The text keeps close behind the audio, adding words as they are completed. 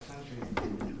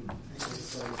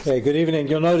Okay, good evening.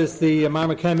 You'll notice the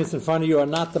Marmakamis in front of you are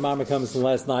not the Marmakamis from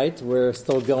last night. We're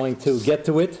still going to get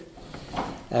to it.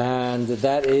 And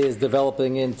that is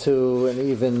developing into an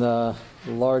even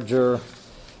larger,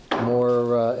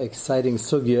 more exciting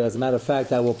sugya. As a matter of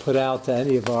fact, I will put out to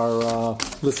any of our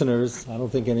listeners, I don't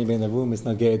think anybody in the room is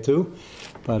Nagaya too,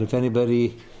 but if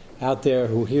anybody out there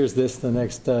who hears this the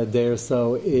next day or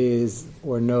so is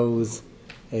or knows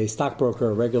a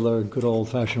stockbroker, a regular, good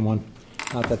old-fashioned one,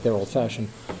 not that they're old-fashioned,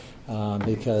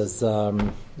 because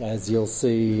as you'll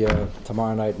see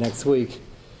tomorrow night, next week,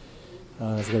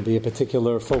 there's going to be a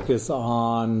particular focus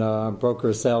on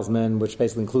broker salesmen, which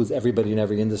basically includes everybody in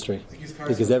every industry,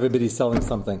 because everybody's selling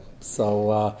something.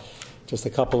 So just a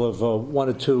couple of one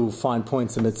or two fine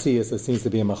points in Mitzias, there seems to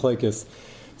be a machlekes.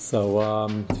 So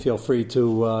feel free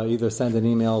to either send an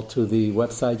email to the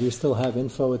website. You still have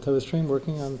info at TorahStream,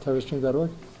 working on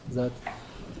TorahStream.org? Is that?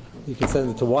 You can send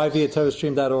it to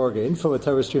yv@torahstream.org,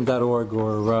 info@torahstream.org,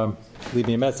 or leave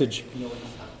me a message.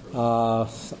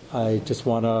 I just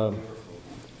want to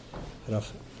a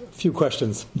few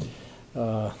questions.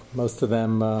 Most of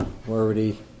them were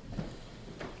already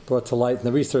brought to light in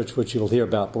the research, which you'll hear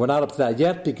about. But we're not up to that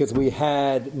yet, because we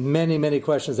had many, many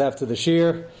questions after the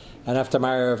Shir and after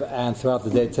Ma'ariv and throughout the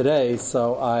day today.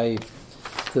 So I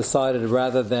decided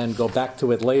rather than go back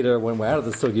to it later when we're out of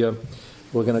the sugya,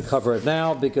 we're going to cover it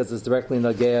now, because it's directly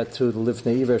nagea to the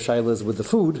Lifnei Iver Shailas with the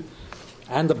food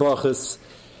and the brachas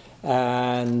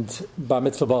and Bar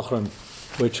Mitzvah Bachrim,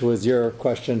 which was your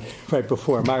question right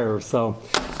before Ma'ariv. So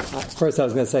first I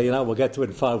was going to say, we'll get to it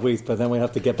in 5 weeks, but then we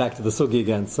have to get back to the sugi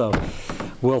again. So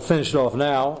we'll finish it off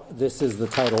now. This is the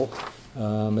title,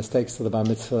 Mistakes to the Bar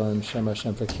Mitzvah and Shem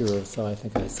Hashem for Kiruv. So I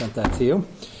think I sent that to you.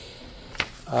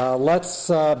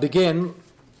 Let's begin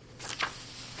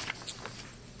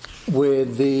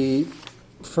with the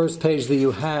first page that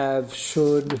you have.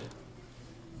 Should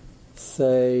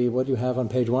say, what do you have on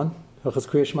page 1? Hilchos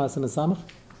Kriya Shema Sim and Samach?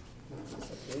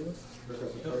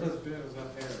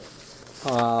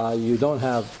 You don't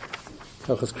have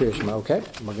Hilchos Kriya Shema, okay?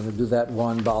 We're going to do that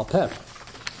one Baal Peh.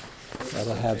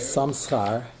 That'll have some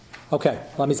schar. Okay,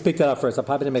 let me speak that up first. I'll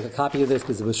probably make a copy of this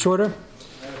because it was shorter.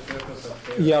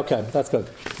 Yeah, okay, that's good.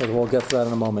 We'll get to that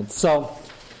in a moment. So,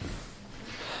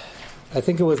 I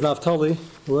think it was Naftali.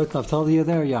 Naftali, you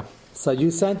there? Yeah. So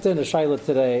you sent in a shayla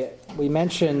today. We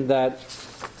mentioned that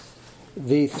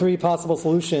the 3 possible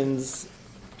solutions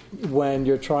when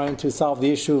you're trying to solve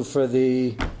the issue for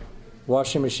the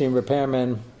washing machine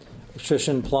repairman,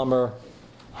 electrician, plumber,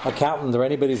 accountant, or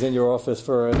anybody's in your office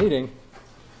for a meeting,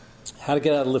 how to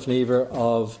get out of Lifnei Iver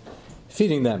of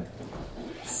feeding them.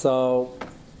 So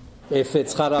if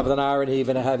it's Chadav Danar and he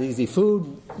even have easy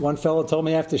food, one fellow told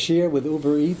me after Shir with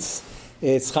Uber Eats,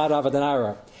 it's Chadav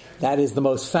Danara. That is the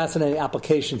most fascinating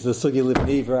application to the Sugi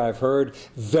Lifnei Iver I've heard.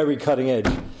 Very cutting edge.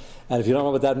 And if you don't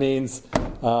know what that means,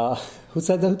 who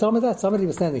told me that? Somebody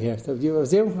was standing here. So it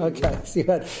was you? Okay. So you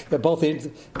had both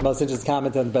the most interesting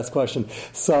comment and the best question.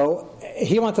 So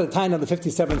he wanted to time on the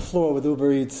 57th floor with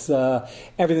Uber Eats.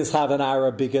 Everything's Chadav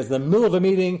Danara, because in the middle of a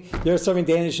meeting, they're serving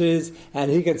Danishes,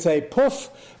 and he can say, poof,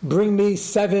 bring me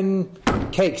 7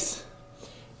 cakes.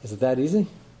 Is it that easy?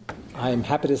 I'm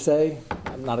happy to say,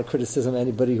 I'm not a criticism of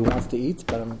anybody who wants to eat,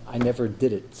 but I never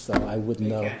did it, so I wouldn't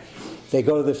know. They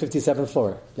go to the 57th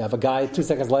floor. You have a guy 2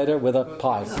 seconds later with a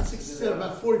pie.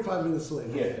 About 45 minutes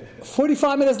later. Yeah.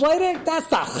 45 minutes later? That's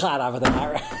not Chadav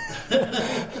Danara.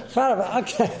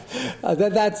 Okay.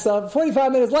 That's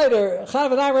 45 minutes later.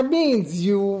 Chadav Danara means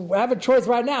you have a choice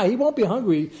right now. He won't be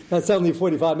hungry necessarily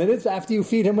 45 minutes after you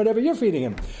feed him whatever you're feeding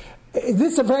him.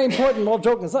 This is a very important, all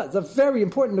joking aside, it's a very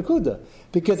important nakuda,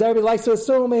 because everybody likes to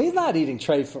assume he's not eating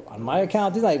trade on my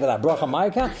account, he's not even that brach on my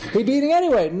account, he'd be eating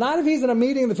anyway. Not if he's in a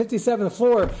meeting on the 57th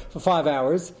floor for 5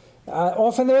 hours.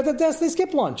 Often they're at the desk, they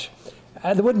skip lunch.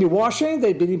 They wouldn't be washing,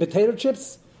 they'd be eating potato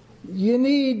chips. You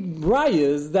need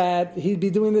rayas that he'd be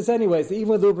doing this anyway. So even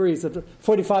with Uber Eats,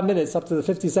 45 minutes up to the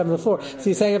 57th floor. So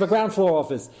you're saying you have a ground floor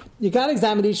office. You got to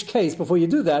examine each case before you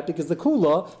do that, because the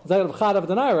kula, the Chadav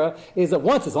Danara, is that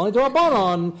once it's only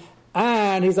D'Rabbanan,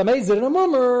 and he's amazing in a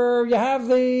murmur, you have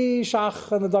the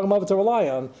Shach and the Dagmava to rely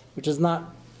on, which is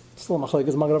not still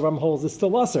Machlekes Magen Avraham holds is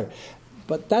still lesser.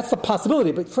 But that's the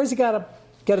possibility. But first you got to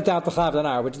get it down to Chadav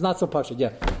Danara, which is not so pashut.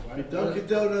 Yeah. Dunkin'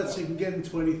 Donuts, you can get in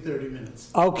 20, 30 minutes.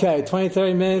 Okay, 20,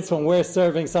 30 minutes when we're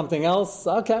serving something else.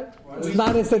 Okay. It's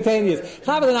not instantaneous.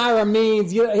 Chadav Danara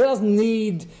means he doesn't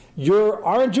need your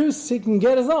orange juice. He can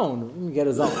get his own. He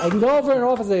can go over and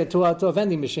offer it to a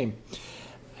vending machine.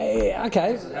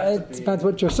 Okay. It depends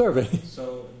what you're serving.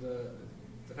 So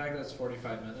the fact that it's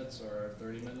 45 minutes or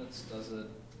 30 minutes, does it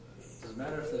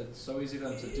matter if it's so easy for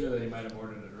them to do that he might have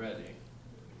ordered it ready?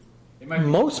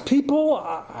 Most people,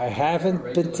 I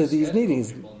haven't been to these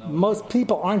meetings. Most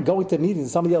people aren't going to meetings in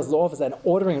somebody else's office and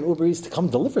ordering an Uber Eats to come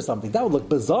deliver something. That would look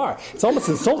bizarre. It's almost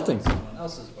insulting.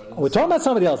 We're talking about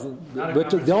somebody else.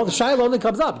 The Shiloh only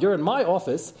comes up. You're in my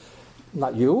office,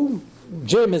 not you.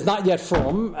 Jim is not yet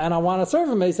from, and I want to serve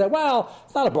him. And he said, well,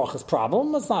 it's not a brachas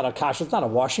problem. It's not a kasha. It's not a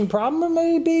washing problem. It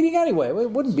may be eating anyway.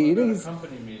 It wouldn't be eating. It's a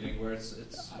company meeting where it's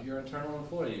your internal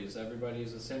employees. Everybody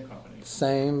is the same company.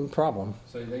 Same problem.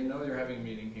 So they know you're having a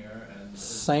meeting here. And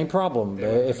same problem.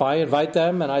 If I invite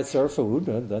them and I serve food,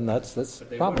 then that's but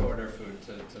they problem. would order food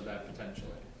to that potentially.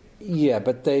 Yeah,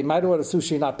 but they might order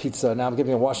sushi, not pizza. Now I'm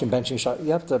giving a washing, benching shot.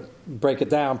 You have to break it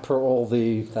down per all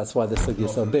the. That's why this thing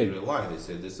is so big. They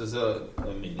say this is a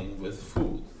meeting with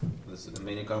food.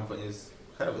 Many companies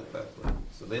have it that way,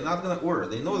 so they're not going to order.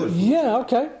 They know there's food. Yeah,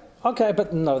 okay,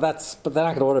 but no, but they're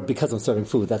not going to order because I'm serving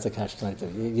food. That's a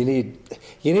catch-22. You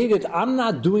need it. I'm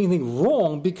not doing anything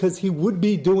wrong because he would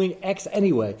be doing X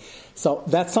anyway. So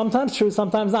that's sometimes true,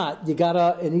 sometimes not. You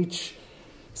gotta in each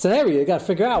scenario, you got to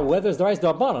figure out whether it's the right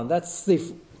Darbanan. That's the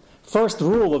first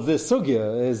rule of this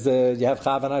sugya, is you have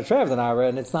Chav and Trev and Ara,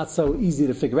 and it's not so easy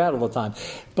to figure out all the time.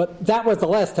 But that was the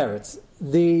last teretz.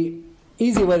 The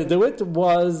easy way to do it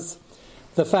was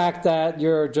the fact that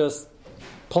you're just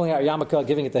pulling out your yarmulke,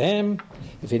 giving it to him,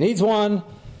 if he needs one,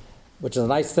 which is a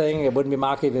nice thing. It wouldn't be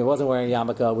maki if he wasn't wearing a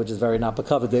yarmulke, which is very not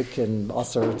bekavadik and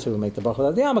usher to make the bracha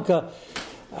without the yarmulke,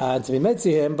 and to be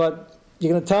mitzi him, but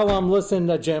you're going to tell him,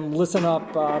 listen, Jim, listen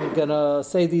up. I'm going to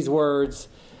say these words.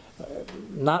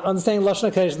 Not understanding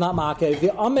Lashon HaKodesh is not ma'akev. The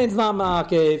Amen's not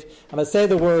ma'akev. I'm going to say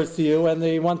the words to you. And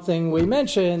the one thing we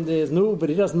mentioned is no, but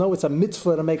he doesn't know it's a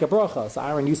mitzvah to make a bracha. So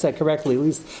Aaron, you said correctly. At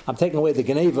least I'm taking away the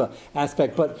Geneva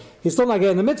aspect. But he's still not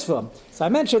getting the mitzvah. So I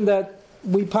mentioned that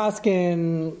we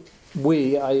paskin,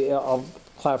 I'll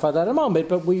clarify that in a moment,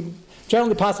 but we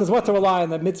generally paskin is what to rely on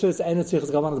the mitzvahs and the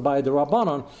tzrichas gavanas by the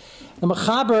Rabbanon. The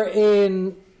Mechaber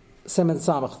in Siman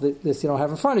Samach, this you don't have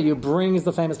in front of you, brings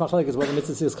the famous machlekes where the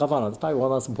mitzvah is kavanah. It's probably one of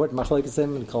the most important machlekes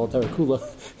in Kol Terakula.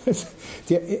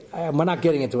 We're not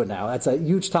getting into it now. That's a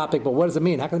huge topic, but what does it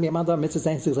mean? How can it be a mandar mitzvah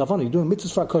saying is kavanah? You're doing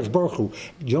mitzvahs for HaKadosh Baruch Hu.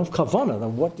 You don't have kavanah,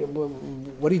 then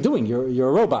what are you doing? You're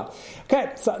a robot.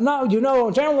 Okay, so now you know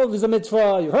in general there's a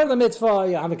mitzvah, you heard the mitzvah,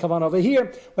 you have a kavanah over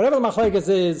here. Whatever the machlekes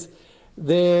is,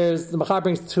 the Machar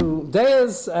brings two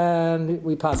days, and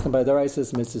we pass him by the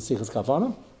Reisis, Mitzvah Sichas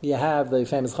Kavana. You have the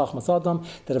famous Chachmas Adam,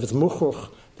 that if it's Muchuch,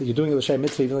 that you're doing the Shem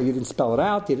Mitzvah, even though you didn't spell it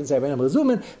out, you didn't say Reinem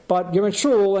Rezumin, but you're in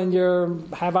Shul, and you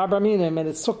have Abraminim, and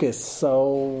it's Sukkis,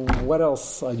 so what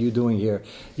else are you doing here?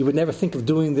 You would never think of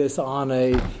doing this on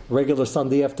a regular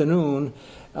Sunday afternoon,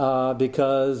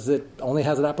 because it only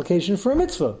has an application for a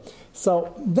mitzvah.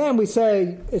 So then we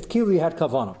say, it's Kilu, you had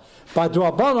Kavana. By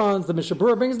Drabanans, the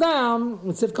Mishabur brings down,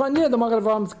 in Sivkon Yeh, the Maggid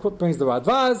Avraham brings the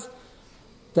Radvaz,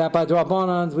 that by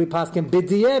Drabanans we pass him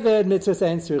B'di'eved mitzvahs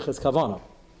and tzrichas kavana.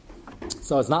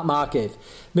 So it's not Ma'akev.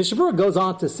 Mishabur goes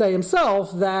on to say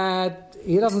himself that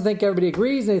he doesn't think everybody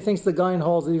agrees, and he thinks the Gaon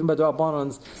holds that even by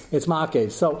Drabanans it's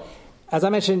Ma'akev. So, as I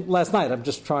mentioned last night, I'm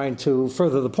just trying to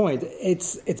further the point,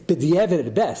 it's B'di'eved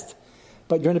at best.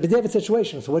 But you're in a B'di'eved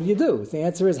situation, so what do you do? The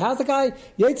answer is, how's the guy,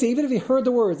 Yaitse, even if he heard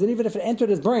the words, and even if it entered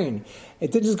his brain,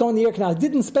 it didn't just go in the ear canal, it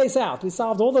didn't space out, we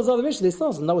solved all those other issues, he still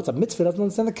doesn't know it's a mitzvah, doesn't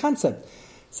understand the concept.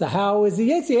 So how is the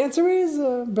Yaitse? The answer is,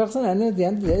 and at the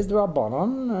end of the day is the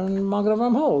Rabbanon, and Maggid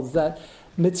Avraham holds that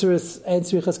mitzvahs and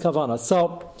tzrichas kavana.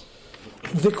 So,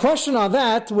 the question on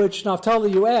that, which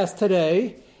Naftali you asked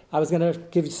today, I was going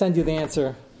to send you the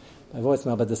answer by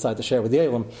voicemail, but decided to share with the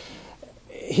Elam.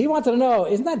 He wanted to know,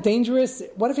 isn't that dangerous?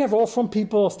 What if you have all from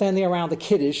people standing around the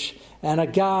Kiddush, and a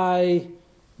guy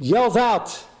yells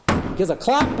out, gives a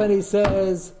clap, and he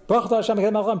says, Baruch Hashem,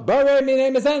 Barei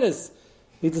minei mezenes.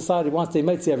 He decided he wants to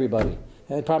mitzi everybody.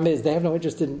 And the problem is, they have no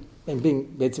interest in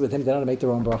being mitzi with him. They don't want to make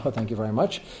their own bracha, thank you very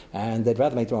much. And they'd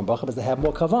rather make their own bracha because they have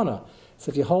more kavana. So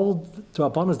if you hold to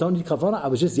Rabbanos don't need kavana, I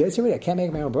was just yesterday, I can't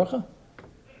make my own bracha?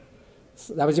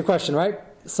 So that was your question, right?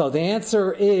 So the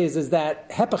answer is that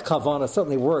hepech kavana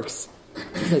certainly works.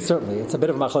 Certainly, it's a bit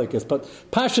of machlokes, but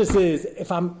pashas is,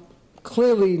 if I'm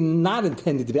clearly not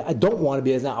intended to be, I don't want to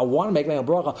be as now, I want to make my own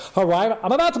bracha.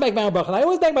 I'm about to make my own bracha, and I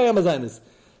always make my own mazenis.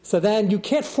 So then you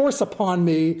can't force upon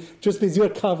me just because you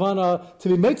had kavana to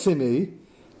be mixing me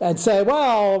and say,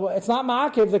 well, it's not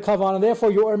ma'akev the kavana,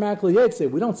 therefore you automatically yetzi.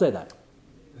 We don't say that.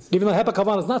 Even though hepech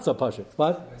kavana is not so pashut.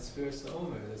 What? That's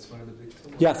one of the big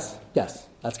two. Yes,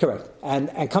 that's correct. And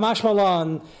Kamash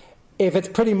Malan, if it's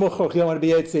pretty muchach, you don't want to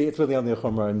be yetzi, it's really only a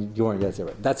chumrah, and you weren't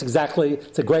yetzi. That's exactly,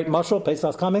 it's a great mashal,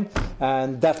 Pesach's coming,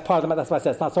 and that's part of the, that's why I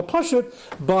said it's not so pashut,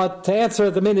 but to answer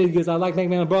the minig is, I like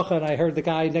making a bracha, and I heard the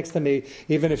guy next to me,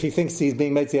 even if he thinks he's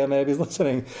being yetzi, maybe he's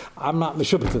listening, I'm not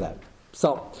meshubah to that.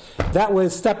 So, that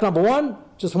was step number one.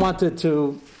 Just wanted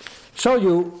to show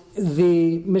you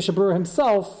the Mishabur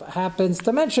himself happens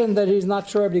to mention that he's not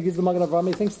sure if he gives the Magen Avraham.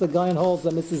 He thinks the guy holds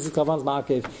that Mrs. Kavan's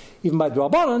Ma'akev, even by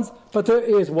Dwabonans, but there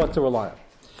is what to rely on.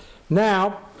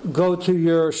 Now, go to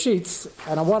your sheets,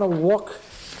 and I want to walk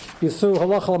you through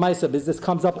Halacha L'Maisa, because this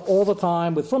comes up all the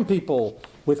time with from people,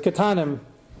 with Ketanim,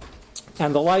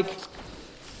 and the like,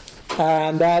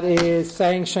 and that is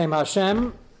saying Shem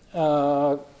Hashem.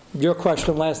 Your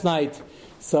question last night,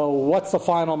 so what's the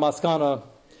final maskana?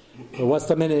 What's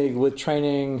the minig with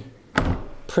training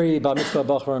pre-bar mitzvah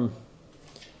bachrim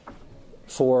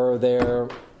for their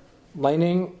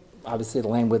laning? Obviously, the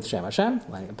lane with Shem Hashem,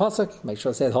 laning a pasuk. Make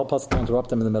sure to say the whole pasuk, don't interrupt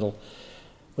them in the middle.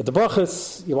 With the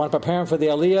brachas, you want to prepare him for the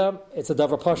aliyah. It's a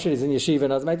davar pashut. He's in yeshiva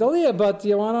and doesn't make the aliyah, but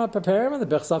you want to prepare him in the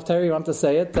bechsav teri. You want to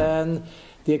say it. And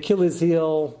the Achilles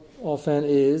heel often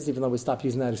is, even though we stopped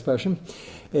using that expression,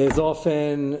 is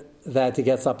often that he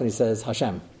gets up and he says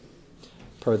Hashem.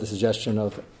 Per the suggestion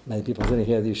of many people sitting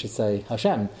here, that you should say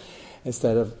Hashem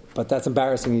instead of, but that's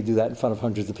embarrassing you do that in front of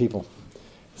hundreds of people.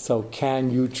 So can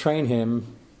you train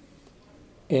him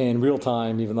in real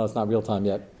time, even though it's not real time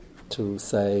yet, to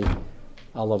say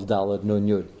Aleph Daled Nun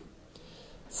Yud?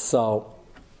 So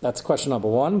that's question number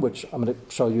one, which I'm going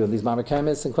to show you in these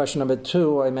Ma'akemis. And question number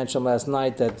two, I mentioned last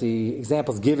night that the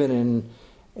examples given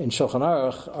in Shulchan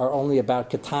Aruch are only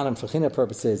about Ketanim for China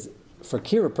purposes, for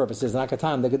Kiruv purposes, not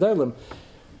Ketanim, the Gedolim.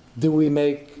 Do we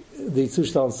make the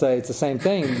Tzushdal say it's the same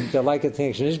thing? They're like a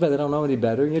Tinach, but they don't know any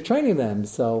better, and you're training them.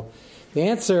 So the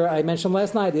answer I mentioned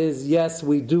last night is yes,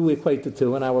 we do equate the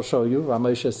two, and I will show you.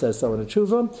 Ramosha says so in the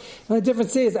Tshuva. And the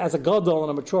difference is, as a Gadol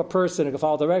and a mature person who can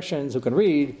follow directions, who can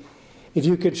read, if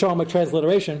you could show him a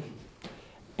transliteration,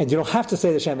 and you don't have to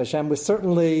say the Shem Hashem, we're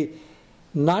certainly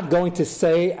not going to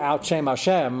say out Shem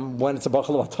Hashem when it's a Baruch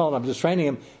Hu, and I'm just training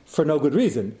him for no good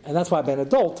reason. And that's why, being an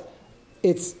adult,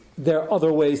 there are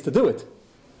other ways to do it.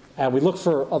 And we look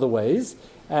for other ways.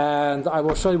 And I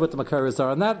will show you what the Makaras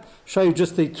are on that. Show you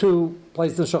just the two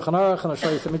places in Shulchan Aruch, and I'll show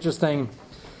you some interesting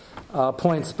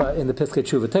points in the Piskei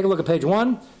Tshuva. Take a look at page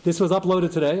 1. This was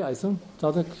uploaded today, I assume.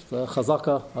 Tadik, the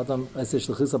Chazaka, Adam Esish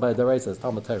L'chisa by Dereisa,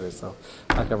 Talmud Torah, so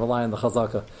I can rely on the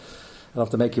Chazaka. I don't have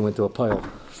to make you into a pile.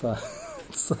 So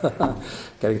it's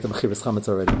getting to Mechiras Chametz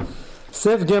already.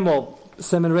 Siv Gimel,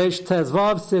 Siman Reish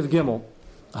Tezvav, Siv Gimel.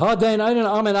 Hadain Einen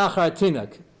Amen Achar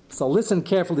Tinak. So listen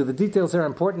carefully. The details here are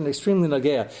important and extremely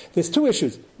nagea. There's two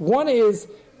issues. One is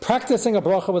practicing a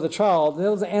bracha with a child. The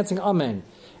other is answering Amen.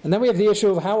 And then we have the issue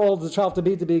of how old does the child to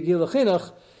be Gil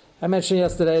Chinuch. I mentioned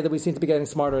yesterday that we seem to be getting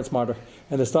smarter and smarter,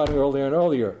 and they're starting earlier and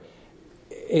earlier.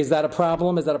 Is that a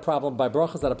problem? Is that a problem by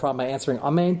bracha? Is that a problem by answering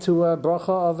Amen to a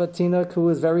bracha of a tinuk who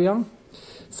is very young?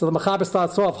 So the Mechaber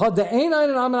starts off,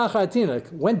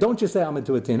 when don't you say Amen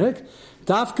to a tinuk?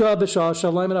 Dafka b'shah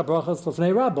shalom brachas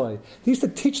l'fnei rabbi. They used to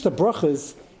teach the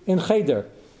brachas in cheder.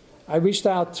 I reached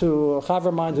out to a chaver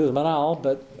of mine who's manal,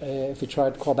 but if you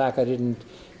tried to call back, I didn't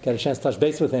get a chance to touch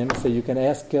base with him. So you can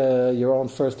ask your own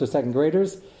first or second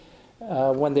graders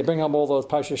when they bring home all those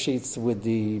parsha sheets with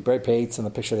the bread plates and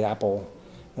the picture of the apple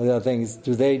and the other things.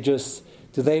 Do they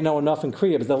know enough in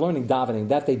Kriya? Because they're learning davening.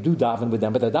 That they do daven with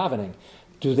them, but they're davening.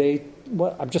 Do they?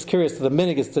 I'm just curious. To the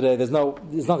minigas today, there's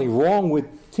nothing wrong with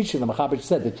teaching them. Mechaber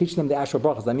said they're teaching them the Asher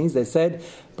brachas. That means they said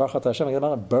Baruch Hashem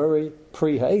Buri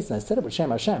Pri Ha'is, and I said it with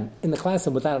Shem Hashem in the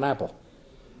classroom without an apple.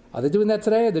 Are they doing that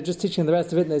today? Or they're just teaching the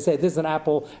rest of it, and they say this is an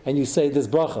apple, and you say this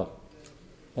bracha.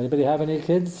 Anybody have any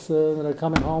kids that are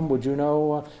coming home? Would you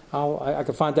know how? I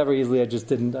could find that very easily. I just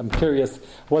didn't. I'm curious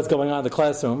what's going on in the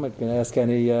classroom. I can ask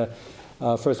any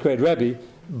first grade Rebbe.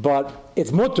 But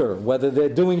it's mutter, whether they're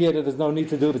doing it or there's no need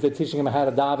to do it, but they're teaching them how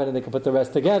to daven and they can put the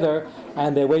rest together,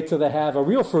 and they wait till they have a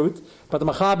real fruit. But the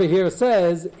Mechaber here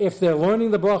says, if they're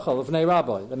learning the bracha of Nei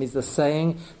Rabbi, that means they're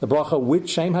saying the bracha with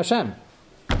Shem Hashem.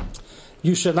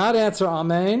 You should not answer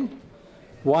Amen.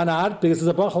 Why not? Because it's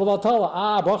a bracha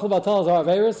l'vatala. Bracha l'vatala is our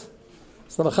Averis.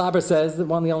 So the Mechaber says that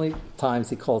one of the only times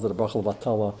he calls it a bracha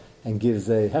l'vatala and gives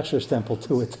a hechsher stempel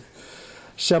to it.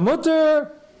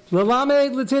 Shemutter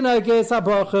L'lamed l'tina geis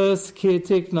ha-brachas ki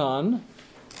tiknan.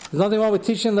 There's nothing wrong with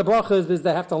teaching the brachas because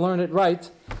they have to learn it right.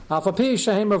 Al-fapi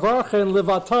shehem mevarchen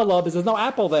levatala, because there's no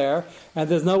apple there, and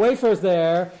there's no wafers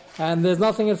there, and there's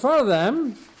nothing in front of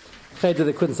them. They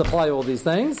couldn't supply all these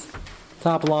things.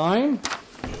 Top line,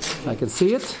 I can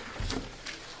see it.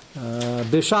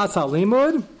 Bishat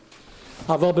halimud.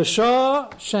 Aval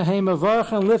b'shah shehem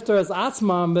avarchen lifter as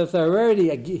atzmam, if they're already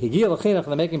higil l'chinuch,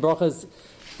 they're making brachas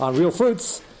on real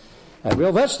fruits and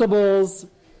real vegetables.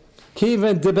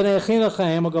 Kiven dibnei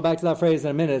chinuchem. We'll go back to that phrase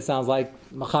in a minute. It sounds like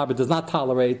Machaber does not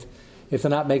tolerate if they're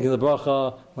not making the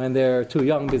bracha when they're too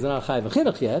young because they're not chayv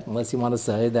chinuch yet, unless you want to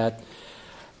say that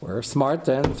we're smart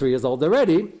and 3 years old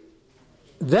already.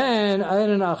 Then,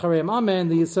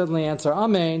 amen, you certainly answer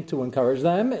amen to encourage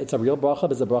them. It's a real bracha,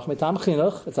 it's a bracha mitam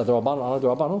chinuch, it's a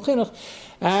d'rabbanan chinuch,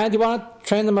 and you want to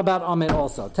train them about amen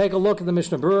also. Take a look at the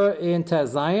Mishnah Berurah in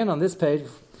Tez Zayin on this page.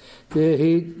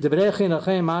 Divrei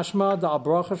chinuchem mashma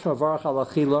da'abracha shmavarach al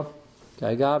achila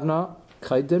ka'egavna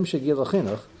kaidim shegil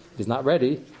chinuch. If he's not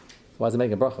ready, why is he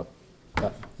making a bracha?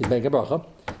 He's making a bracha,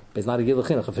 but he's not a gil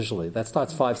chinuch officially. That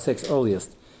starts 5-6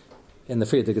 earliest in the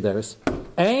Friya Digaderis.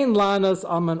 Ein lanas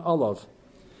amen olav.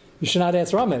 You should not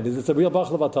answer amen because it's a real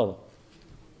bracha levatala.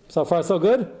 So far, so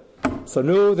good. So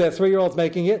new, they're 3-year-olds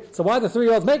making it. So why the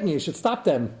 3-year-olds making it? You should stop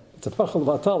them. It's a bracha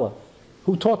levatala.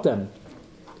 Who taught them?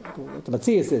 What the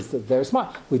Matthias is that they're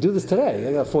smart. We do this today.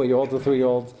 You got 4-year-olds or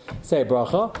 3-year-olds say a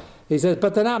bracha. He says,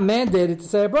 but they're not mandated to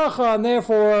say a bracha, and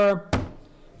therefore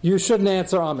you shouldn't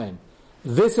answer amen.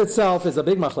 This itself is a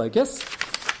big machlekes.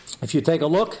 If you take a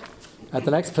look at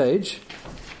the next page,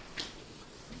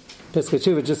 Pesach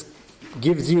Tshuva just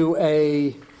gives you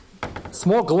a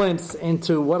small glimpse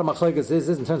into what a machlekes is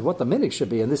in terms of what the minhag should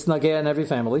be, and this is nageh in every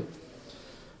family.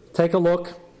 Take a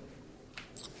look.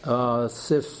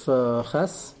 Sif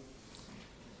Ches.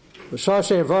 Amen.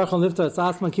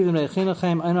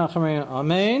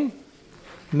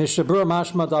 Mishabur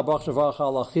mashma da bach shavach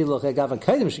al achiluch egav and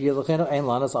kaidim shegil lechenu ein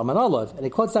lanas amen olav. And he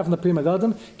quotes that from the Pri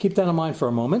Megadim. Keep that in mind for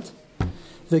a moment.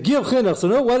 The Gil Chinuch. So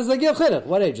no, what is the Gil Chinuch?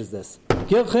 What age is this?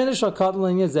 Gil Chinuch shakatan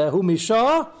l'nyezehu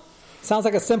misha. Sounds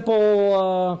like a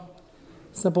simple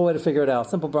way to figure it out.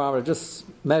 Simple barometer. Just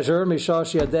measure misha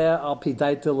shiadeh al pi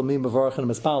daita l'mim b'varach and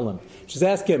mispalim. Just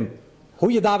ask him, who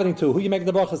you davening to? Who you making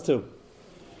the brachas to?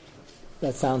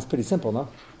 That sounds pretty simple, no?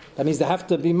 That means they have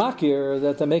to be makir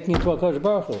that they're making it to a Kodesh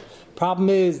Baruch Hu. Problem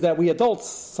is that we adults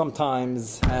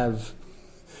sometimes have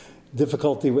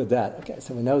difficulty with that. Okay,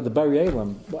 so we know the Bari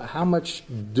Elam. How much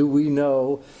do we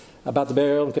know about the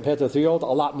Bari Elam compared to a 3-year-old? A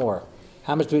lot more.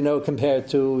 How much do we know compared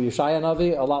to Yeshaya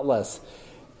Navi? A lot less.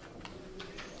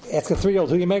 Ask a 3-year-old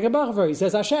who you make a bracha for. He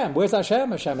says Hashem. Where's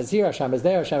Hashem? Hashem is here. Hashem is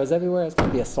there. Hashem is everywhere. There's going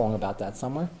to be a song about that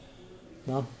somewhere.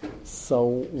 No.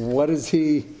 So what is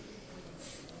he?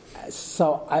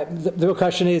 So the real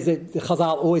question is that the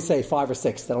Chazal always say 5 or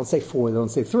 6. They don't say 4. They don't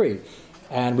say 3.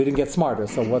 And we didn't get smarter.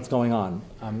 So what's going on?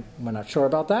 We're not sure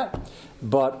about that.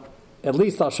 But at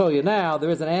least I'll show you now.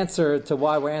 There is an answer to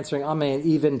why we're answering Amen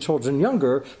even children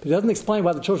younger. But it doesn't explain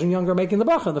why the children younger are making the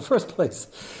bracha in the first place.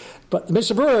 But the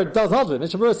Mishnah Berurah does hold it.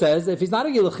 Mishnah Berurah says if he's not a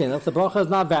Gilui Chinuch, the bracha is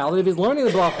not valid. If he's learning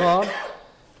the bracha,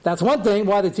 that's one thing.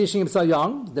 Why they're teaching him so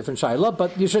young, different shayla.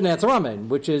 But you shouldn't answer Amen,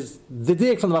 which is the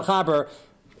diak from the Machaber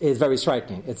is very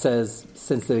striking. It says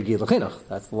since they're Gilui Chinuch,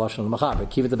 that's the lashon of the Machaber.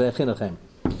 Kiv it b'nei chinuchem.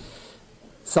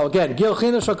 So again, Gil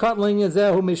Chinuch shakat linyan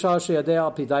zehu misha sheyadei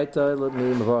al pidaita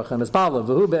l'mi mevorachem espalav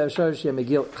v'hu be'asher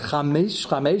sheyamigil chamesh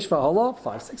v'holo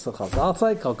 5-6 l'chazal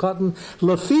kalkatan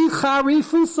lefi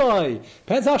charifusai.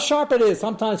 Depends how sharp it is.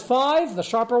 Sometimes 5, the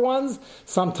sharper ones.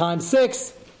 Sometimes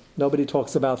 6. Nobody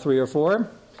talks about 3 or 4.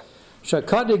 When he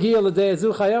gets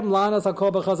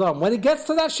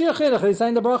to that shir chinuch, he's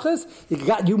saying the brachas.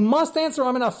 You must answer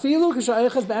amen afilu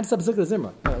k'sha'eches be'emsa b'zikra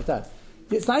zimra. Like that.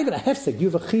 It's not even a hefsek.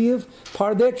 You have a chiyuv.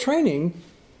 Part of their training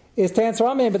is to answer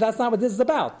amen, but that's not what this is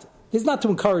about. This is not to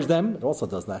encourage them. It also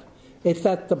does that. It's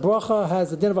that the bracha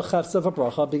has a din of a chefs of a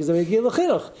bracha because of a gil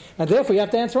chinuch, and therefore you have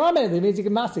to answer amen. It means you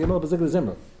can master a little b'zikra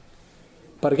zimra.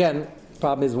 But again, the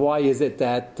problem is why is it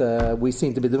that we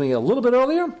seem to be doing it a little bit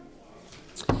earlier?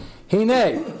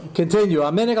 Hine, continue.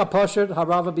 Aminig apashad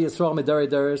harava bi Yisrael midari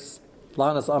daris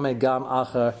lanas amen gam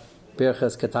acher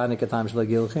birches katani katam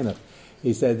shlagil chinuch.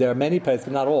 He said there are many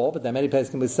poskim, not all, but there are many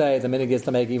poskim who say the minig is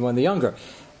to make even when they're younger.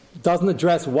 Doesn't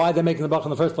address why they're making the bracha in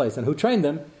the first place and who trained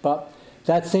them, but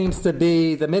that seems to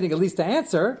be the minig, at least to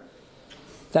answer.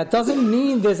 That doesn't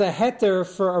mean there's a heter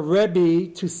for a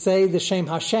rebbe to say the Shem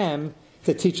Hashem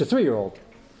to teach a 3-year-old.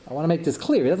 I want to make this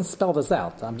clear. He doesn't spell this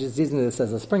out. I'm just using this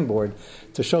as a springboard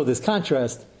to show this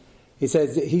contrast. He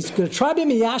says he's going to try to be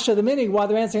miyasha the minig while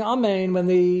they're answering amen when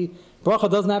the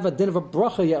bracha doesn't have a din of a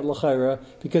bracha yet l'chayra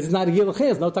because it's not a gilui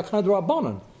chinuch, no takana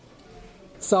d'rabbanan.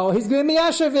 So he's going to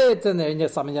miyashav it, and then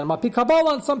some mapi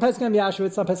kabbalah, and some pesach going to miyashav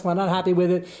it, some pesach are not happy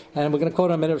with it, and we're going to quote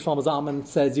a minute of Shlomo Zalman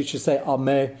says you should say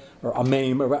ameh or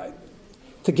ameim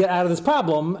to get out of this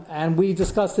problem, and we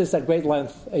discussed this at great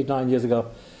length 8-9 years ago.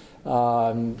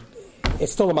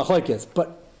 It's still a machlokes,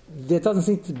 but there doesn't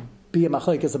seem to be a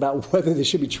machlekes about whether they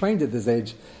should be trained at this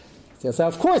age. So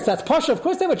of course, that's Pasha. Of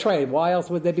course they were trained. Why else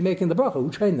would they be making the bracha? Who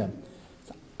trained them?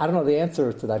 So I don't know the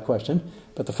answer to that question,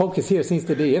 but the focus here seems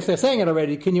to be, if they're saying it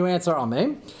already, can you answer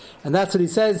Amen? And that's what he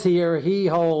says here. He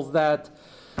holds that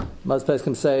most places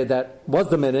can say that was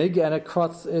the minig, and it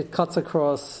cuts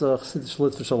across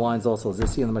Litvisha lines also, as you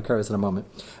see in the Makaris in a moment.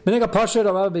 Minig Pashid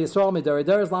Arav Yisrael Midari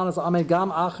Deres Lanas Amen Gam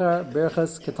Acher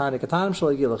Berchas Katani Katanim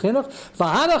Shaligi Lachinuch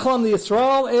Vahanachon the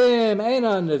Yisrael Im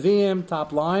Eina Neviim,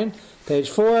 top line, page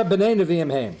 4, B'nei Neviim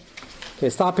Heim. Okay,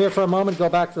 stop here for a moment, go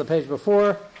back to the page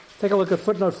before. Take a look at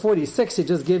footnote 46. He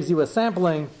just gives you a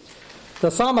sampling. The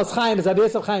Salmas Chaim is Rabbi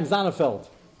Yosef Chaim Zanefeld.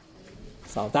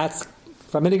 So that's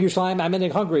from Minig Yerushalayim. I'm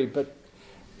Minig Hungary, but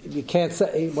you can't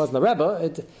say it wasn't the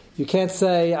Rebbe. You can't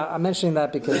say. I'm mentioning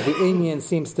that because the Indian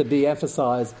seems to be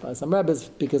emphasized by some Rebbes,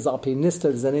 because Alpi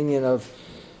Nista is an Indian of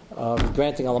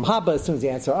granting Alam Haba as soon as you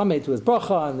answer Ameh to his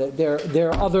bracha, and there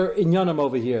are other inyanim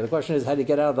over here. The question is, how do you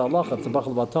get out of the halacha? It's a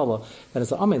bracha levatala, then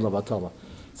it's an Ameh levatala.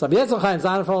 So Rabbi Yosef Chaim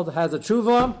Zanefeld has a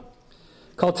tshuva.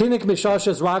 Kaltinik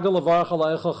mishashes ragel levarach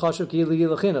aleicha chashuv ki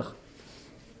yilachinuch.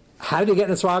 How did he get in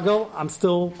this ragel? I'm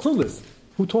still clueless.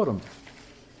 Who taught him?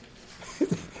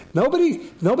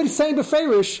 Nobody's saying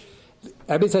beferish.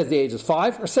 Everybody says the age is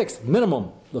 5 or 6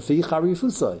 minimum. Lefi chari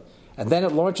fusai, and then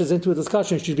it launches into a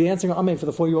discussion. Should be answering Amen for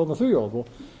the 4-year-old and the 3-year-old. Well,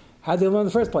 how did they learn in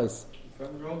the first place?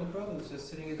 From their older brothers, just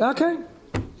sitting. Okay.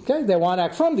 They want to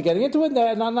act from. They're getting into it.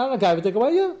 They're not a guy would take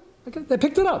away. Yeah, okay. They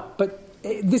picked it up, but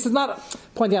this is not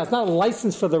pointing out. It's not a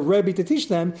license for the Rebbe to teach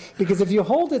them, because if you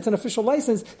hold it's an official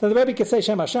license, then the Rebbe could say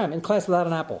Shem Hashem in class without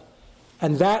an apple.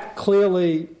 And that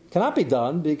clearly cannot be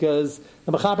done, because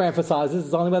the Mechaber emphasizes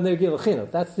it's only when they're Gil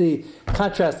Chinuch. That's the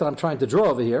contrast that I'm trying to draw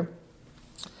over here.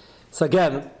 So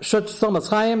again, Shut Somas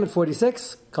Chaim at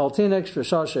 46, Kaltinik,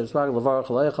 Shashash, Rag Lavar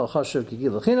Chalecha, Chashuv,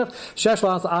 Gil Chinuch, Shesh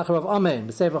Las Acharav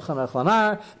Amen, Sefer Chanach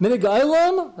Lanar, Minig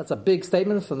Eilam, that's a big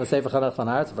statement from the Sefer Chanach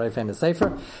Lanar, it's a very famous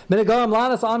Sefer. Minig Eilam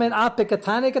Lanas Amen, Apik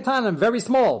Katane Katanim, very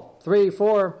small, 3,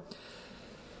 4.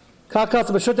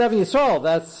 Kakas B'Shut Evan Yisrael,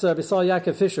 that's Bisal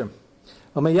Yaakov Fisher.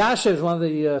 Mayashev is one of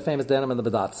the famous denim in the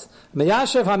Badats.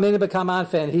 Mayashev Hamini B'Kaman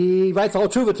Fan. He writes a whole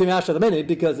tshuva to Mayashev the minute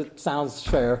because it sounds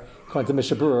fair, according to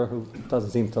Mishnah Berurah, who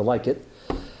doesn't seem to like it.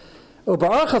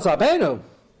 Ubarachas Rabbeinu,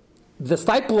 the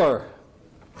stipler,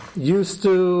 used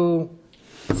to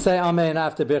say Amen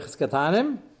after Birchas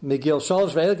Katanim. Migil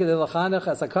Sholosh Ve'el Kedei Lachanech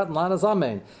as a katan lanas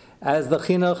Amen. As the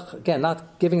chinuch, again,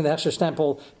 not giving the Hechsher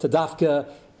stempel to Dafka,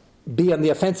 be on the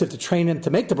offensive to train him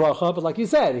to make the bracha, but like you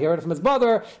said, he heard it from his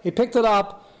brother, he picked it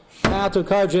up, now to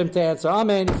encourage him to answer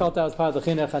Amen, he felt that was part of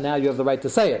the chinuch, and now you have the right to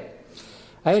say it.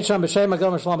 Something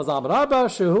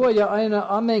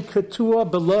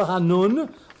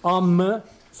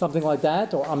like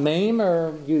that, or Amen,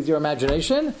 or use your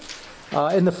imagination.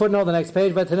 In the footnote, the next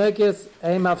page, they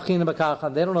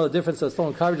don't know the difference, so it still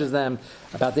encourages them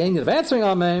about the end of answering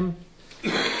Amen.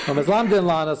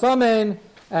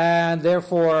 And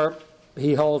therefore,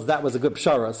 he holds that was a good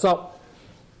pshara. So,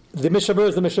 the Mishnah Berurah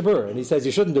is the Mishnah Berurah, and he says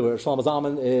you shouldn't do it. Shlomo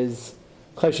Zalman is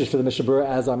cheshish for the Mishnah Berurah,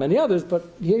 as are many others, but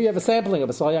here you have a sampling of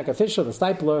Basal Yaakov Fisher, the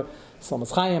Stipler,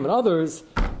 Salmas Chaim, and others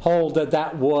hold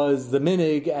that was the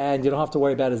minig, and you don't have to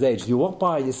worry about his age. You walk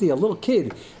by, you see a little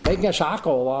kid making a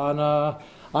shackle on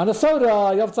a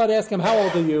soda, you have to ask him, how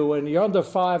old are you? And you're under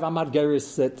 5, I'm not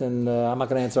geris it, and I'm not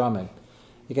going to answer Amen.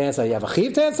 You can answer, you have a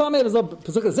chiv to answer Amen?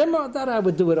 That I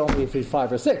would do it only if he's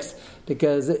 5 or 6,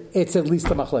 because it's at least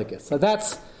a machlekes. So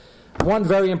that's one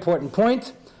very important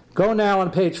point. Go now on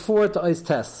page 4 to Ois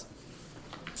Tes.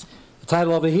 The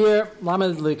title over here,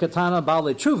 Lamed Likatana Baal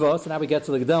Tshuva. So now we get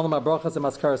to the Gedolim HaBrochas and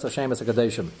Maskaras Hashem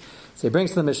HaKadeshim. So he brings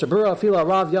to the Mishnah Berurah, Afila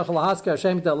Rav Yachal Hasker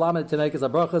Hashem Del Lamed Tenekes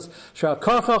HaBrochas Shra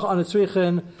Karchach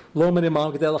Anitzrichin Lo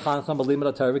Minimam Gedel Lachancham Balim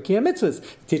HaTorah V'Kiyam Mitzvahs.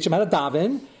 Teach him how to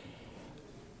daven.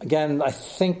 Again, I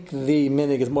think the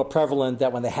minig is more prevalent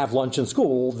that when they have lunch in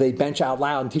school, they bench out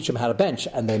loud and teach them how to bench,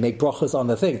 and they make brachas on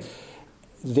the thing.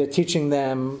 They're teaching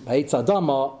them Ha'etz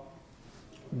Adama.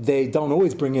 They don't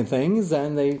always bring in things,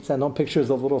 and they send on pictures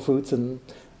of little fruits, and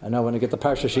I know when they get the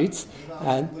parsha sheets.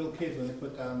 And little kids, when they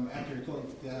put, after you're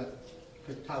told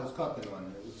put Taos Koppin on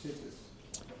it,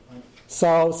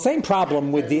 so, same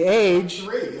problem with the age.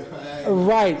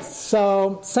 Right.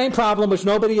 So, same problem, which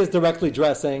nobody is directly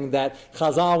addressing, that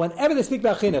Chazal, whenever they speak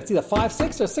about chinuch, it's either 5,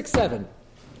 6, or 6, 7.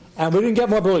 And we didn't get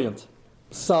more brilliant.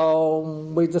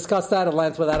 So, we discussed that at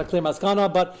length without a clear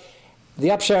maskana, but the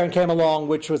upsharing came along,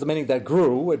 which was a meaning that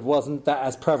grew. It wasn't that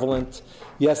as prevalent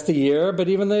yesteryear, but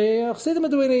even the Chassidim are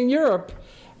doing it in Europe.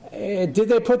 Did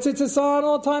they put tzitzis on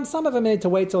all the time? Some of them need to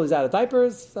wait till he's out of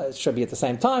diapers. It should be at the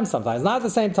same time, sometimes not at the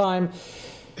same time.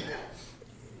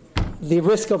 the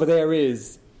risk over there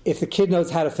is, if the kid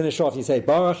knows how to finish off, you say,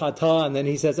 Baruch Atah, and then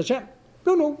he says, Hashem.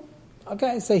 No.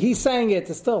 Okay, so he's saying it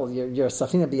still. You're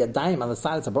Safina be a dime on the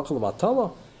side, it's a Baruch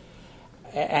Atah.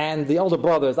 And the older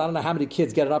brothers, I don't know how many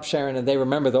kids get it up, Sharon, and they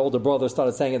remember the older brother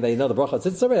started saying it, they know the Baruch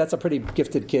Atah. That's a pretty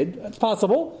gifted kid. It's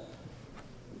possible.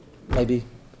 Maybe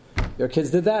your kids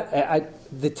did that.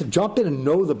 To jump in and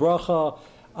know the bracha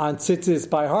on tzitzis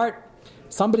by heart,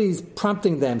 somebody's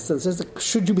prompting them. So it says,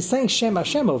 should you be saying Shem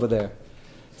Hashem over there?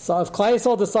 So if Klai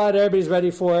Yisrael decided everybody's ready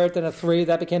for it, and at 3,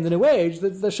 that became the new age, the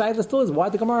shaila still is, why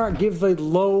did the Gemara give the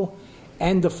low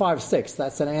end of 5, 6?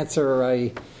 That's an answer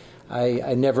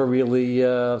I never really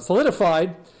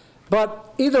solidified.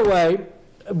 But either way,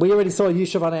 we already saw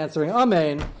Yishuv answering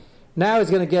Amen. Now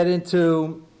he's going to get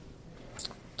into,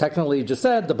 technically you just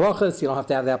said, the brachas. You don't have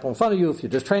to have the apple in front of you if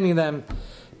you're just training them.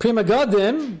 Prima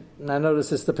Gadim, and I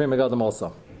notice it's the Prima Gadim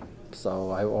also.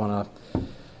 So I want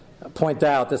to point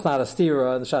out that's not a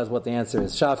stira, and the shah is what the answer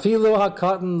is. Shafilu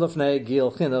hakatan lefnei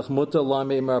gil chinuch mutar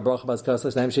lami mer bracha bas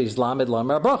kaslas name sheish lamed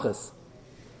lamer brachas.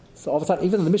 So all of a sudden,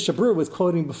 even the Mishnah Berurah was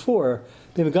quoting before,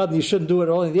 Prima Gadim, you shouldn't do it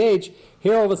early in the age.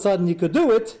 Here all of a sudden you could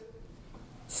do it.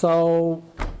 So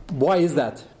why is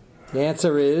that? The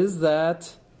answer is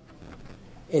that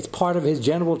it's part of his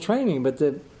general training, but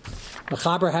the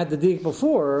Mechaber had the dig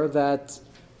before that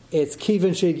it's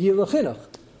Kivin She'egi L'Chinuch.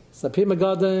 So Prima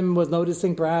Gadim was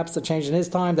noticing perhaps a change in his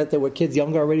time, that there were kids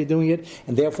younger already doing it,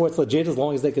 and therefore it's legit as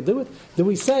long as they could do it. Do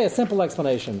we say a simple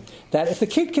explanation that if the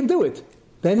kid can do it,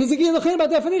 then he's a Gi L'Chinuch by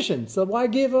definition. So why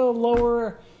give a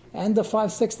lower end of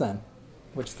 5, 6 then?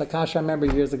 Which the kasha I remember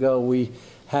years ago we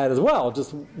had as well.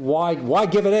 Just why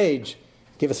give an age?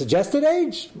 Give a suggested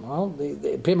age? Well,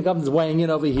 the Prima Gadim is weighing in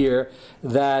over here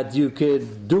that you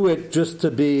could do it just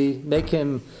to make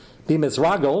him be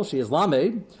Mitzragel, she is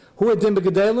Lamed. Hu edim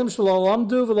begedelim shelo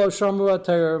lamdu v'lo shamru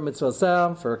ater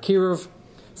mitzvah for Kiruv,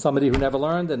 somebody who never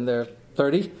learned and they're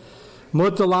 30.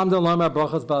 Muta lamda lamar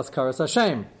brachas bas karas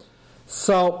Hashem.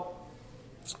 So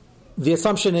the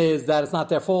assumption is that it's not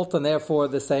their fault, and therefore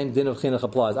the same din of chinuch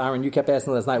applies. Aaron, you kept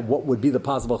asking last night what would be the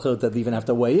possible chiluk that they even have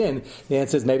to weigh in. The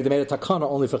answer is maybe they made a takana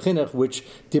only for chinuch, which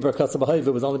dibur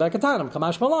kasabahayv was only by katanim.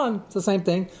 Kamash malan, it's the same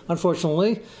thing.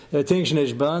 Unfortunately, and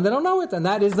they don't know it, and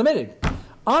that is the minig.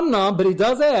 Amnam, but he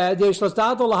does add yesh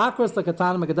lastado lahakras the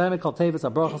katanim akademic kol tevis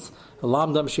abrachas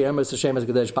lamdam she'emes hashemes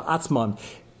gadesh ba'atzman.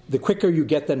 The quicker you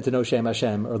get them to know Shem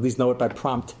Hashem, or at least know it by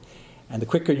prompt, and the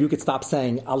quicker you could stop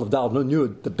saying Aleph Dal Nun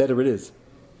Yud, the better it is.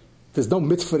 There's no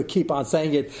mitzvah to keep on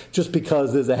saying it just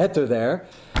because there's a heter there.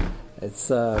 It's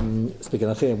speaking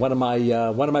of thing, one of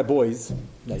my boys,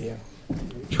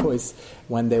 choice,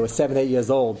 when they were 7, 8 years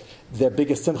old, their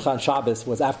biggest simcha on Shabbos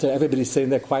was after everybody's sitting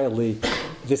there quietly.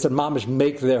 They said mamish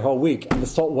make their whole week, and the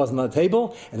salt wasn't on the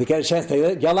table, and they get a chance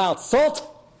to yell out salt.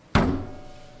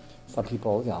 Some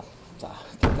people, get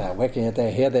that working at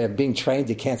their hair, they're being trained,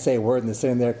 you can't say a word, and they're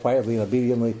sitting there quietly and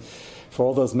obediently for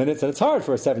all those minutes, and it's hard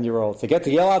for a 7-year-old to get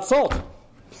to yell out salt.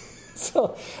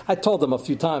 So I told them a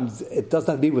few times, it doesn't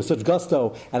have to be with such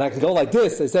gusto, and I can go like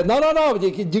this. They said, no,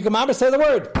 you can mamish say the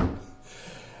word.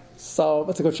 So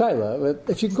that's a good shaila.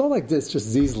 If you can go like this just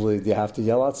as easily, do you have to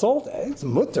yell out salt? It's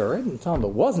mutter. I didn't tell him it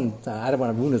wasn't. I don't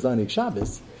want to ruin his own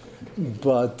Shabbos.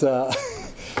 But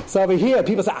so over here,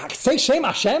 people say Shem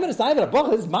Hashem, and it's not even a bracha.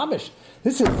 This is mamish.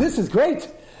 This is great.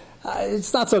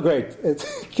 It's not so great.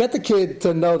 Get the kid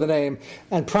to know the name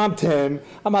and prompt him.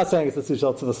 I'm not saying it's a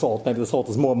sushal to the salt. Maybe the salt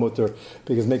is more mutter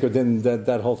because Maker didn't.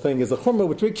 That whole thing is a chumrah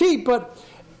which we keep, but.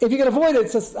 If you can avoid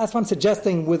it, that's what I'm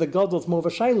suggesting with a gadol, it's more of a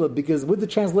shayla, because with the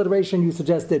transliteration you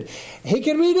suggested, he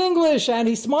can read English, and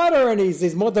he's smarter, and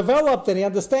he's more developed, and he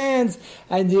understands,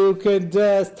 and you could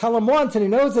tell him once, and he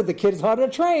knows that the kid is harder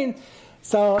to train.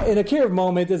 So in a Kiruv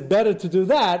moment, it's better to do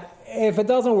that. If it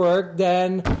doesn't work,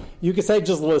 then you could say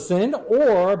just listen,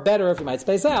 or better, if you might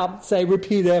space out, say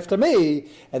repeat after me,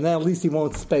 and then at least he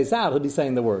won't space out, he'll be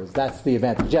saying the words. That's the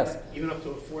advantage. Yes? Even up to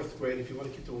a 4th grade, if you want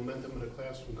to keep the momentum of the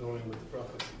class from going with the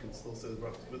brachas, you can still say the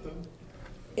brachas with them?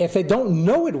 If they don't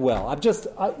know it well,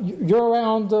 you're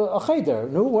around a cheder.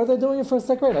 No, what are they doing in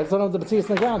 1st, 2nd grade? I just don't know what the B'tzias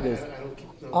on the ground is. I don't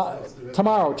keep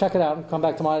tomorrow, check it out and come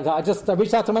back tomorrow. I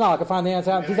reached out to Manal, I can find the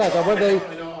answer out.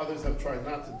 I know others have tried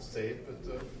not to say it,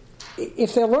 but...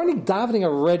 If they're learning davening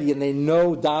already and they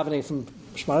know davening from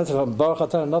Shema from Baruch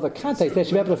Atah another context, they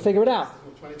should be able to figure it out.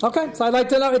 Okay, so I'd like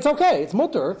to know. It's okay. It's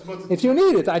mutter. If you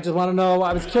need it, I just want to know.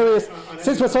 I was curious.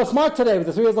 Since we're so smart today with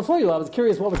the 3 years before you, I was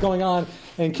curious what was going on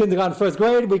in kindergarten, 1st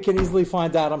grade. We can easily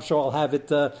find out. I'm sure I'll have it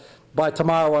by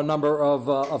tomorrow. A number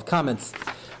of comments.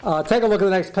 Take a look at the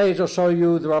next page. I'll show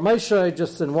you the Ramesha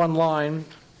just in one line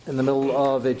in the middle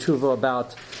of a tshuva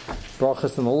about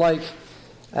brachas and the like,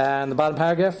 and the bottom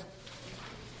paragraph.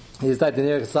 He's like the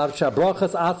near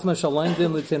Shabrachas Asma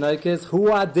Shalendin Litinaikis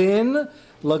Hu Adin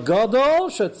Lagodol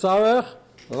Shatzarech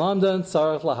London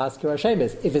Tzarech Lahaskir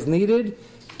Hashemis. If it's needed,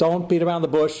 don't beat around the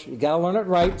bush. You gotta learn it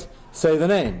right. Say the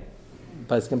name.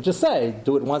 But it's going to just say,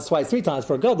 do it once, twice, 3 times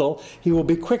for a gadol. He will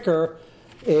be quicker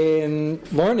in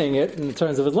learning it in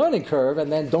terms of his learning curve, and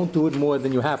then don't do it more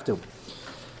than you have to.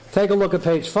 Take a look at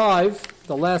page 5,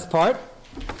 the last part.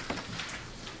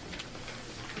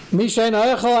 This is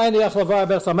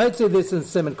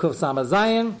Siman Kuf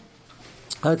Samazayin.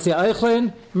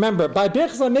 Remember, by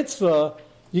Birchas Mitzvah,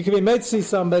 you can be Metzi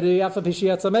somebody after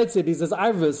Pishiyat Metzi because there's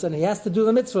Arvus and he has to do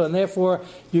the Mitzvah, and therefore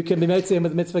you can be Metzi him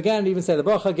with the Mitzvah again, and even say the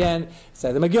Bracha again,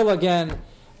 say the Megillah again.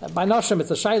 By Noshim,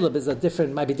 it's a Shailab, is a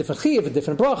different, might be different Chiv, a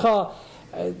different Bracha.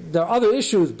 There are other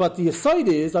issues, but the aside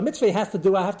is a Mitzvah he has to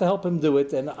do. I have to help him do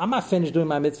it, and I'm not finished doing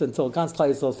my Mitzvah until Gans Klai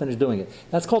Yisrael is finished doing it.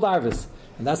 That's called Arvus,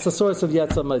 and that's the source of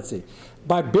Yetzah Metzi.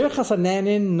 By Birchas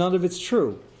Hananin, none of it's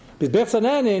true. Because Birchas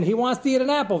Hananin, he wants to eat an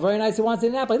apple. Very nice, he wants to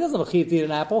eat an apple. He doesn't have a chiv to eat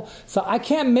an apple. So I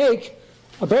can't make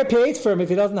a ber p'etz for him if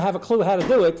he doesn't have a clue how to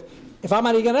do it, if I'm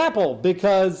not eating an apple,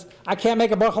 because I can't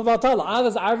make a bracha v'atala.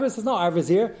 There's Arvus, there's no Arvus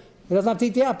here. He doesn't have to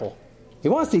eat the apple. He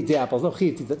wants to eat the apple, there's no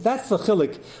chiv to eat it. That's the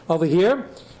chilik over here,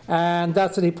 and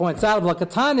that's what he points out.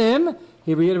 L'katanim,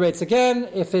 he reiterates again,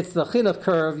 if it's the chinuch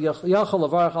curve, yachol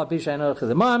levarach al pi she'eino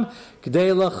chidimam,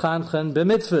 k'dei l'chanchen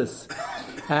b'mitzvahs.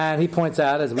 And he points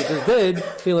out, as we just did,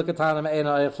 if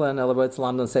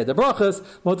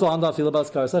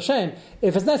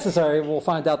it's necessary, we'll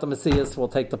find out the Messias. We'll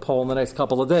take the poll in the next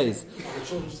couple of days. Are the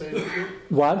children staying with you?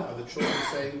 What? Are the children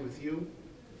staying with you?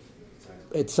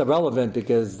 It's irrelevant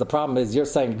because the problem is you're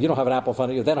saying you don't have an apple in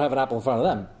front of you, they don't have an apple in front of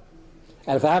them.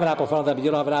 And if they have an apple in front of them, but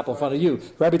you don't have an apple in front of you,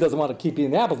 Rabbi doesn't want to keep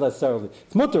eating the apples necessarily.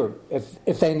 It's mutter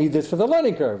if they need this for the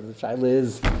learning curve. The shaila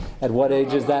is, at what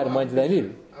age is that and when do they need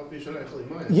it?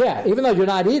 Yeah, even though you're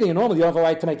not eating it normally, you have a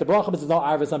right to make the bracha, but there's no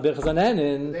arvus on birchas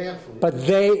hanenin. They have food. But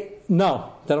they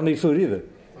don't need food either.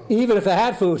 Oh. Even if they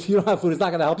had food, you don't have food, it's not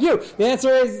going to help you. The answer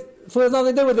is, food has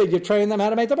nothing to do with it. You're training them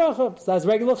how to make the bracha. So that's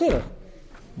regular chinuch.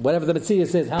 Whatever the Mitzvah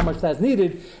says, how much that's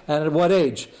needed, and at what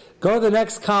age. Go to the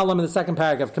next column in the second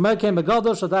paragraph. As we mentioned,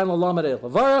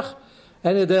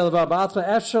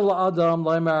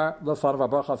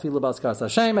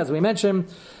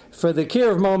 for the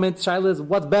Kiruv moment, Shaila is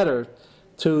what's better,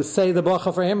 to say the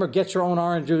bracha for him or get your own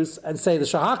orange juice and say the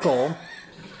shahakol.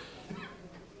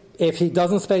 If he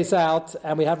doesn't space out,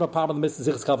 and we have no problem with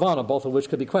the Mitzvah Kavana, both of which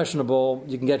could be questionable,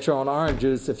 you can get your own orange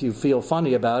juice if you feel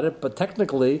funny about it, but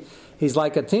technically, he's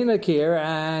like a tinuk here,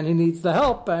 and he needs the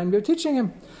help, and you're teaching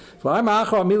him. If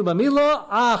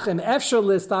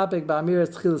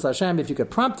you could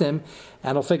prompt him,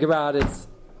 and he'll figure out it's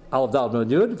Aleph Dal Nun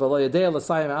Yud.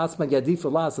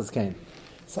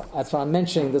 So that's why I'm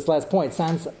mentioning this last point.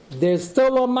 Sounds there's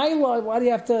still a Maila. Why do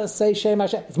you have to say Shem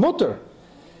Hashem? It's mutter.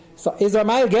 So is there a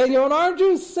Maila getting your own orange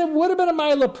juice? It would have been a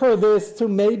Maila per this to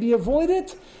maybe avoid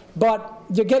it, but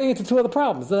you're getting into two other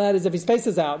problems. And that is, if he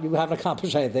spaces out, you haven't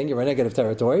accomplished anything. You're in negative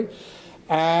territory.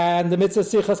 And the Mitzvah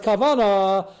Sichas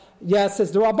Kavana, yes,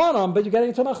 it's the Rabbanon, but you're getting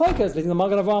into machlekes between the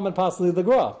Magen Avraham and possibly the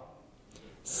Gra.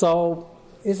 So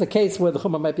it's a case where the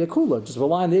Chumah might be a kula. Just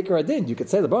rely on the Ikar Adin. You could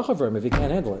say the bracha for him if he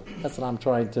can't handle it. That's what I'm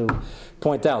trying to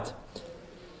point out.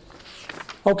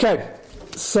 Okay,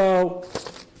 so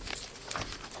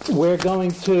we're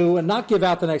going to not give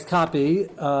out the next copy.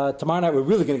 Tomorrow night we're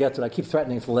really going to get to it. I keep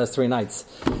threatening for the last 3 nights.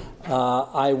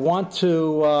 I want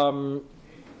to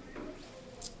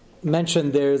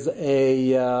mention there's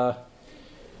a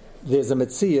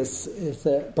Metzias. If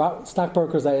the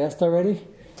stockbrokers I asked already,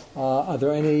 are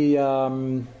there any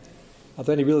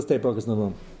real estate brokers in the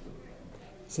room?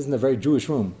 This isn't a very Jewish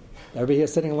room. Everybody here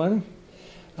sitting and learning?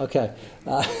 Okay.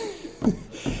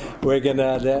 We're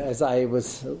gonna, as I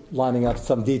was lining up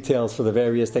some details for the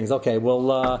various things. Okay.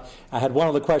 Well, I had one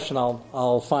other question.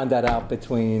 I'll find that out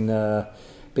between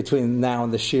now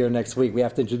and the shir next week. We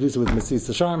have to introduce it with Mitzvah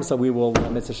Sharm, so we will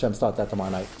Mitzvah Shem start that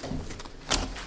tomorrow night.